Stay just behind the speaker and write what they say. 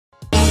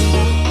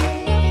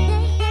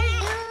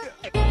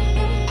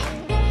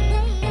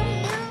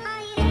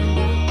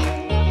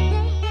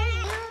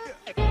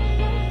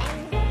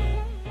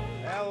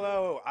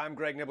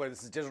Greg Nibbler.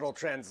 This is Digital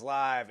Trends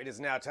Live. It is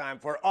now time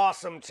for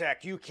awesome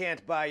tech you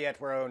can't buy yet,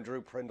 where our own Drew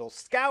Prindle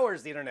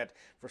scours the internet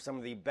for some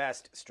of the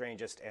best,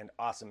 strangest, and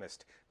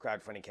awesomest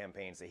crowdfunding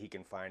campaigns that he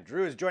can find.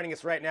 Drew is joining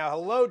us right now.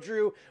 Hello,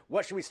 Drew.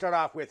 What should we start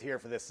off with here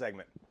for this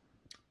segment?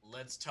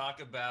 Let's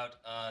talk about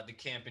the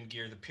camping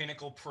gear, the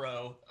Pinnacle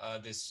Pro,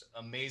 this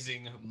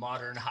amazing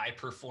modern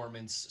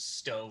high-performance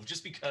stove.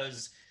 Just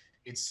because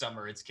it's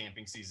summer, it's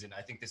camping season,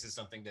 I think this is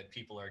something that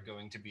people are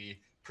going to be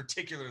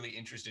particularly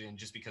interested in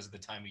just because of the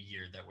time of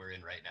year that we're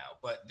in right now.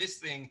 But this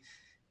thing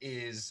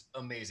is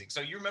amazing.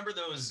 So you remember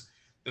those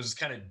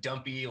kind of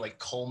dumpy, like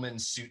Coleman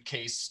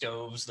suitcase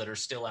stoves that are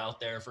still out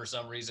there for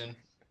some reason?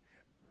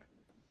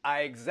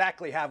 I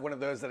exactly have one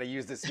of those that I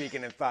used this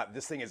weekend and thought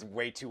this thing is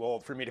way too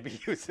old for me to be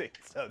using.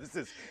 So this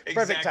is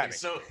perfect timing.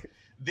 So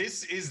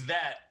this is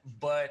that,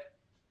 but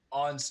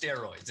on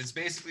steroids. It's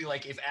basically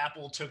like if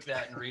Apple took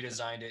that and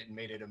redesigned it and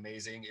made it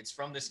amazing. It's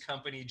from this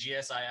company,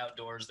 GSI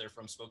Outdoors. They're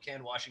from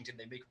Spokane, Washington.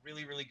 They make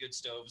really, really good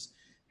stoves.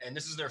 And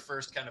this is their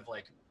first kind of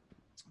like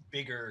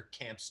bigger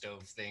camp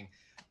stove thing.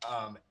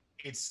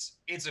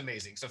 It's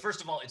amazing. So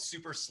first of all, it's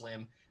super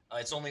slim.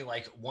 It's only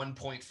like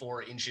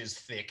 1.4 inches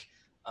thick.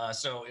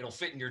 So it'll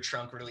fit in your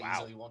trunk really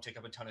easily. It won't take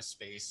up a ton of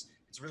space.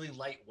 It's really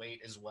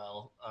lightweight as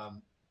well.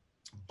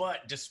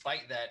 But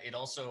despite that, it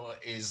also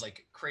is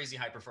like crazy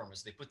high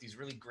performance. They put these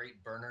really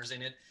great burners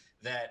in it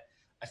that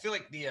I feel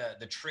like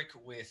the trick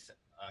with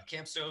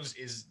camp stoves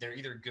is they're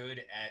either good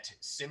at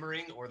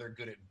simmering or they're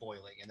good at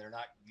boiling, and they're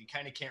not. You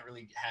kind of can't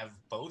really have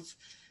both.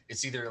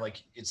 It's either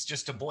like it's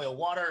just to boil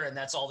water and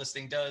that's all this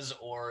thing does,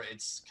 or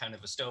it's kind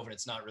of a stove and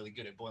it's not really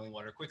good at boiling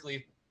water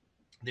quickly.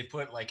 They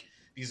put like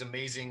these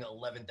amazing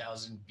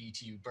 11,000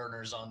 BTU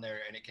burners on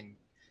there, and it can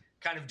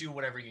kind of do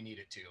whatever you need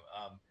it to.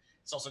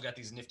 It's also got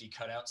these nifty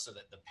cutouts so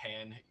that the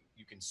pan,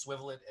 you can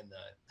swivel it and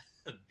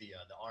the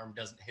arm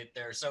doesn't hit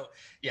there. So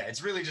yeah,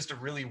 it's really just a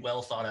really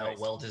well thought out,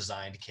 well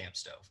designed camp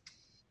stove.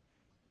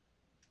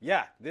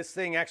 Yeah, this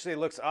thing actually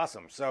looks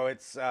awesome. So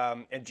it's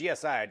and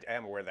GSI, I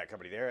am aware of that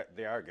company.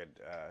 They are a good,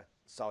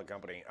 solid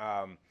company.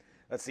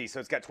 Let's see. So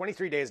it's got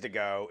 23 days to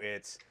go.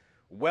 It's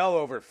well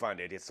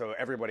overfunded. So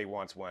everybody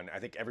wants one. I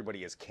think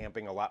everybody is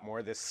camping a lot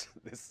more this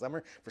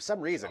summer for some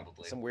reason,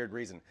 Probably. some weird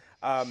reason.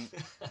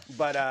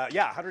 But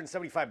yeah,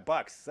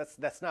 $175.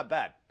 That's not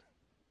bad.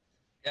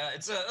 Yeah,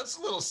 it's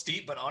a little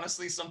steep, but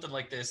honestly, something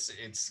like this,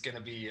 it's going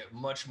to be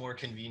much more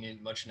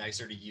convenient, much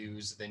nicer to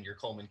use than your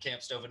Coleman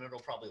camp stove, and it'll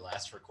probably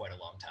last for quite a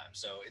long time.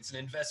 So it's an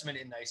investment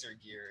in nicer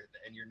gear,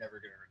 and you're never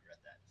going to regret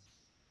that.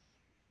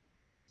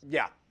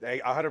 Yeah,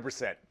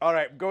 100%. All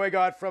right, going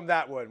on from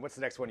that one. What's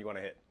the next one you want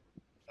to hit?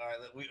 All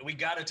right, we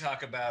got to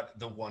talk about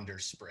the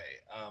WonderSpray,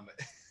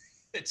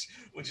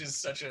 which is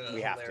such a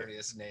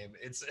hilarious name.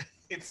 It's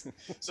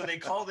so they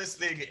call this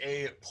thing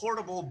a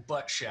portable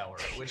butt shower,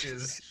 which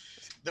is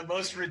the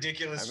most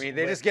ridiculous. I mean,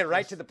 they just get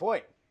right to the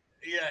point.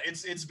 Yeah,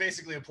 it's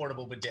basically a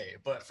portable bidet,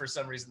 but for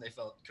some reason they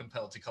felt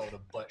compelled to call it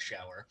a butt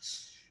shower.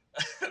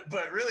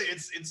 But really,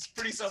 it's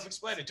pretty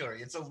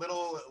self-explanatory. It's a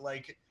little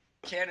like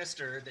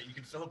canister that you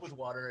can fill up with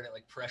water, and it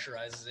like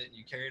pressurizes it, and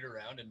you carry it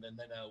around, and then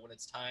when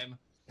it's time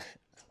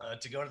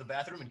to go to the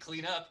bathroom and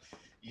clean up,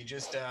 you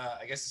just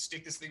I guess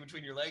stick this thing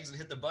between your legs and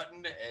hit the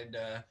button and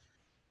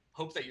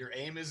hope that your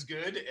aim is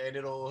good, and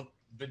it'll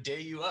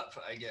bidet you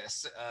up, I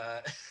guess.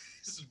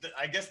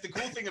 I guess the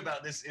cool thing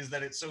about this is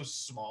that it's so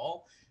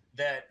small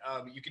that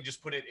you can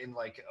just put it in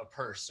like a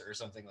purse or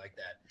something like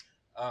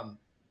that.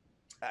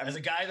 As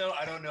a guy, though,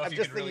 I don't know if you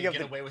could really get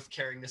away with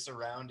carrying this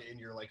around in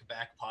your like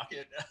back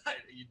pocket.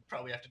 You'd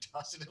probably have to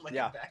toss it in like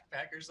a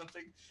backpack or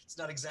something. It's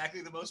not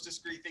exactly the most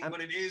discreet thing, but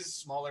it is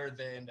smaller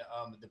than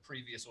the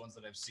previous ones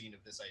that I've seen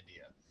of this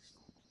idea.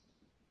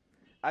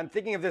 I'm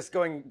thinking of this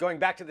going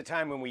back to the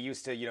time when we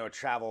used to,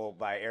 travel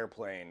by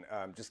airplane,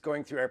 just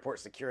going through airport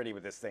security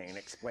with this thing and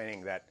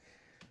explaining that,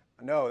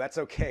 no, that's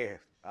okay,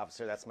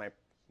 officer, that's my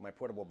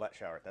portable butt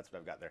shower. That's what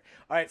I've got there.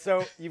 All right,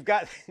 so you've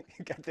got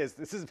this.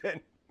 This has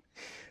been,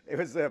 it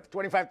was a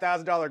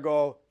 $25,000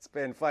 goal. It's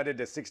been funded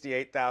to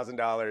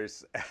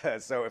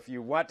 $68,000. So if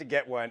you want to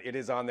get one, it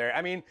is on there.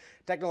 I mean,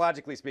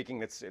 technologically speaking,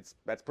 that's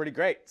pretty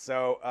great.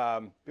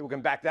 So people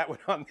can back that one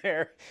on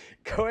there.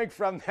 Going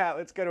from that,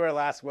 let's go to our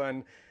last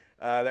one.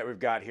 That we've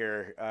got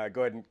here.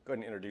 Go ahead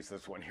and introduce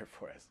this one here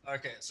for us.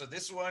 Okay, so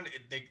this one,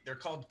 they're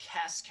called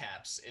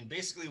CassCaps, and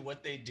basically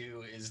what they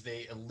do is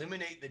they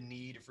eliminate the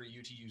need for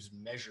you to use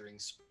measuring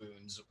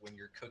spoons when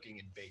you're cooking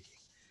and baking.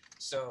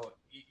 So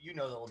you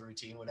know the old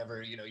routine.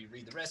 Whenever you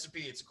read the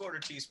recipe, it's a quarter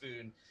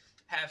teaspoon,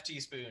 half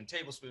teaspoon,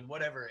 tablespoon,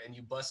 whatever, and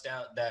you bust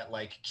out that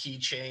like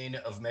keychain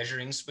of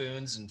measuring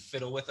spoons and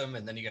fiddle with them,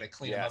 and then you got to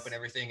clean them up and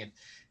everything. And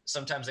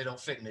sometimes they don't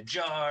fit in a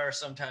jar.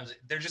 Sometimes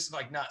they're just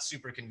like not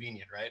super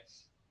convenient, right?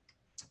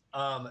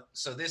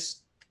 So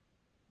this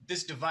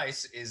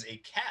device is a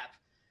cap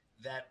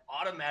that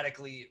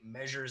automatically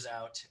measures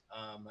out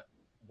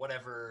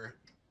whatever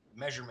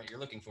measurement you're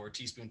looking for,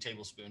 teaspoon,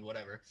 tablespoon,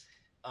 whatever,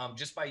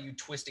 just by you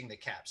twisting the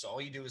cap. So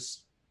all you do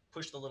is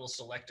push the little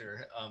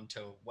selector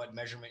to what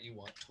measurement you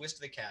want,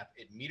 twist the cap,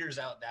 it meters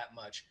out that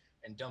much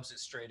and dumps it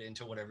straight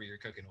into whatever you're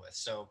cooking with.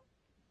 So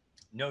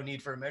no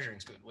need for a measuring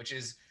spoon, which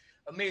is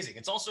amazing.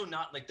 It's also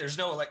not like there's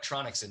no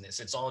electronics in this.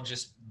 It's all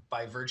just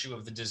by virtue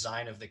of the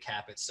design of the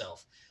cap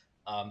itself.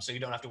 So you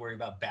don't have to worry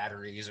about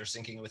batteries or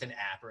syncing with an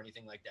app or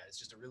anything like that. It's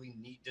just a really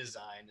neat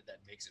design that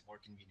makes it more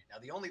convenient. Now,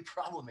 the only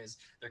problem is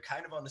they're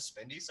kind of on the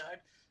spendy side.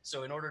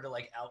 So in order to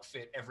like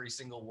outfit every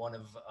single one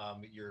of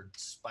your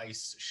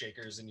spice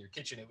shakers in your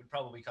kitchen, it would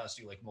probably cost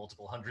you like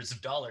multiple hundreds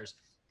of dollars.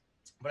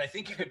 But I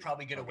think you could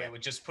probably get away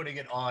with just putting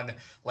it on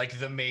like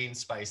the main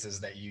spices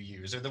that you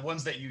use, or the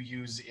ones that you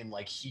use in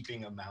like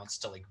heaping amounts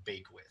to like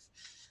bake with.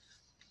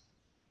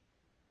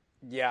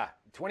 Yeah,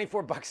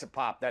 $24 a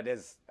pop. That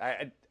is,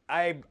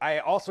 I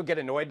also get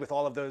annoyed with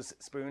all of those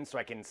spoons, so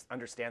I can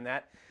understand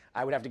that.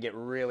 I would have to get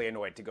really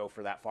annoyed to go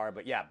for that far,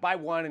 but yeah, buy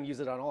one and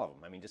use it on all of them.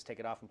 I mean, just take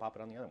it off and pop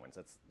it on the other ones.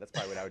 That's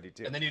probably what I would do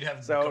too. And then you'd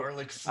have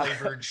garlic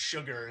flavored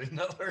sugar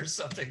or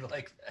something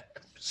like that.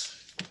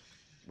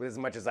 As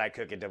much as I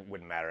cook, it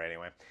wouldn't matter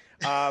anyway,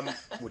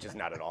 which is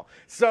not at all.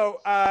 So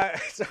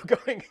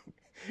going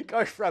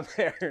from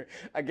there,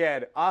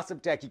 again, awesome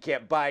tech you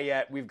can't buy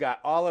yet. We've got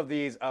all of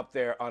these up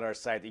there on our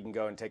site that you can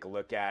go and take a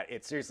look at.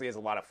 It seriously is a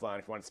lot of fun.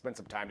 If you want to spend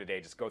some time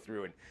today, just go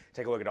through and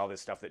take a look at all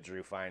this stuff that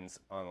Drew finds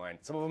online.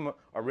 Some of them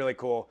are really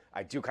cool.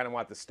 I do kind of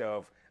want the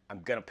stove.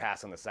 I'm going to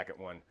pass on the second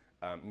one.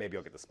 Maybe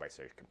I'll get the spice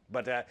shaker.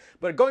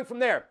 But going from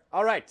there,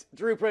 all right,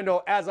 Drew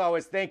Prindle, as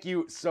always, thank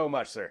you so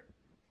much, sir.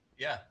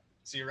 Yeah,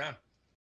 see you around.